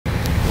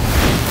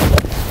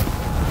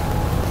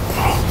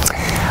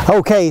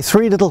Okay,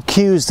 3 little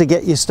cues to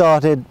get you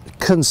started.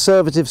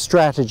 Conservative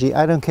strategy.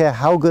 I don't care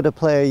how good a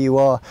player you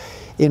are.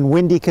 In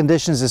windy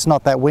conditions, it's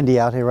not that windy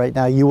out here right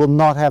now, you will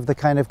not have the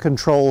kind of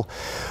control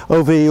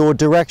over your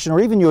direction or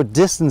even your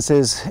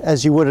distances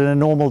as you would in a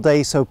normal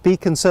day, so be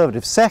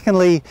conservative.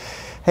 Secondly,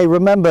 hey,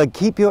 remember,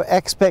 keep your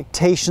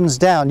expectations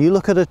down. You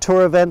look at a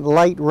tour event,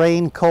 light,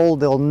 rain, cold,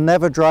 they'll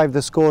never drive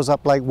the scores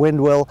up like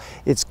wind will.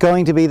 It's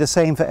going to be the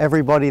same for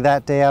everybody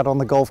that day out on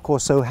the golf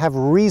course, so have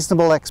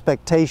reasonable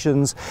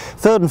expectations.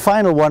 Third and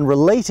final one,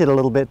 related a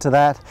little bit to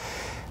that,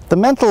 the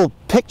mental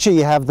picture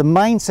you have, the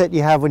mindset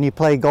you have when you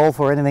play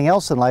golf or anything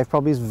else in life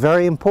probably is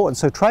very important.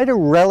 So try to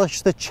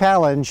relish the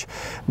challenge,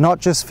 not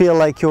just feel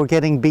like you're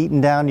getting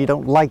beaten down, you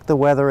don't like the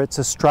weather, it's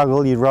a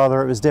struggle, you'd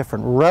rather it was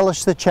different.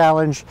 Relish the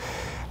challenge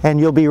and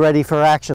you'll be ready for action.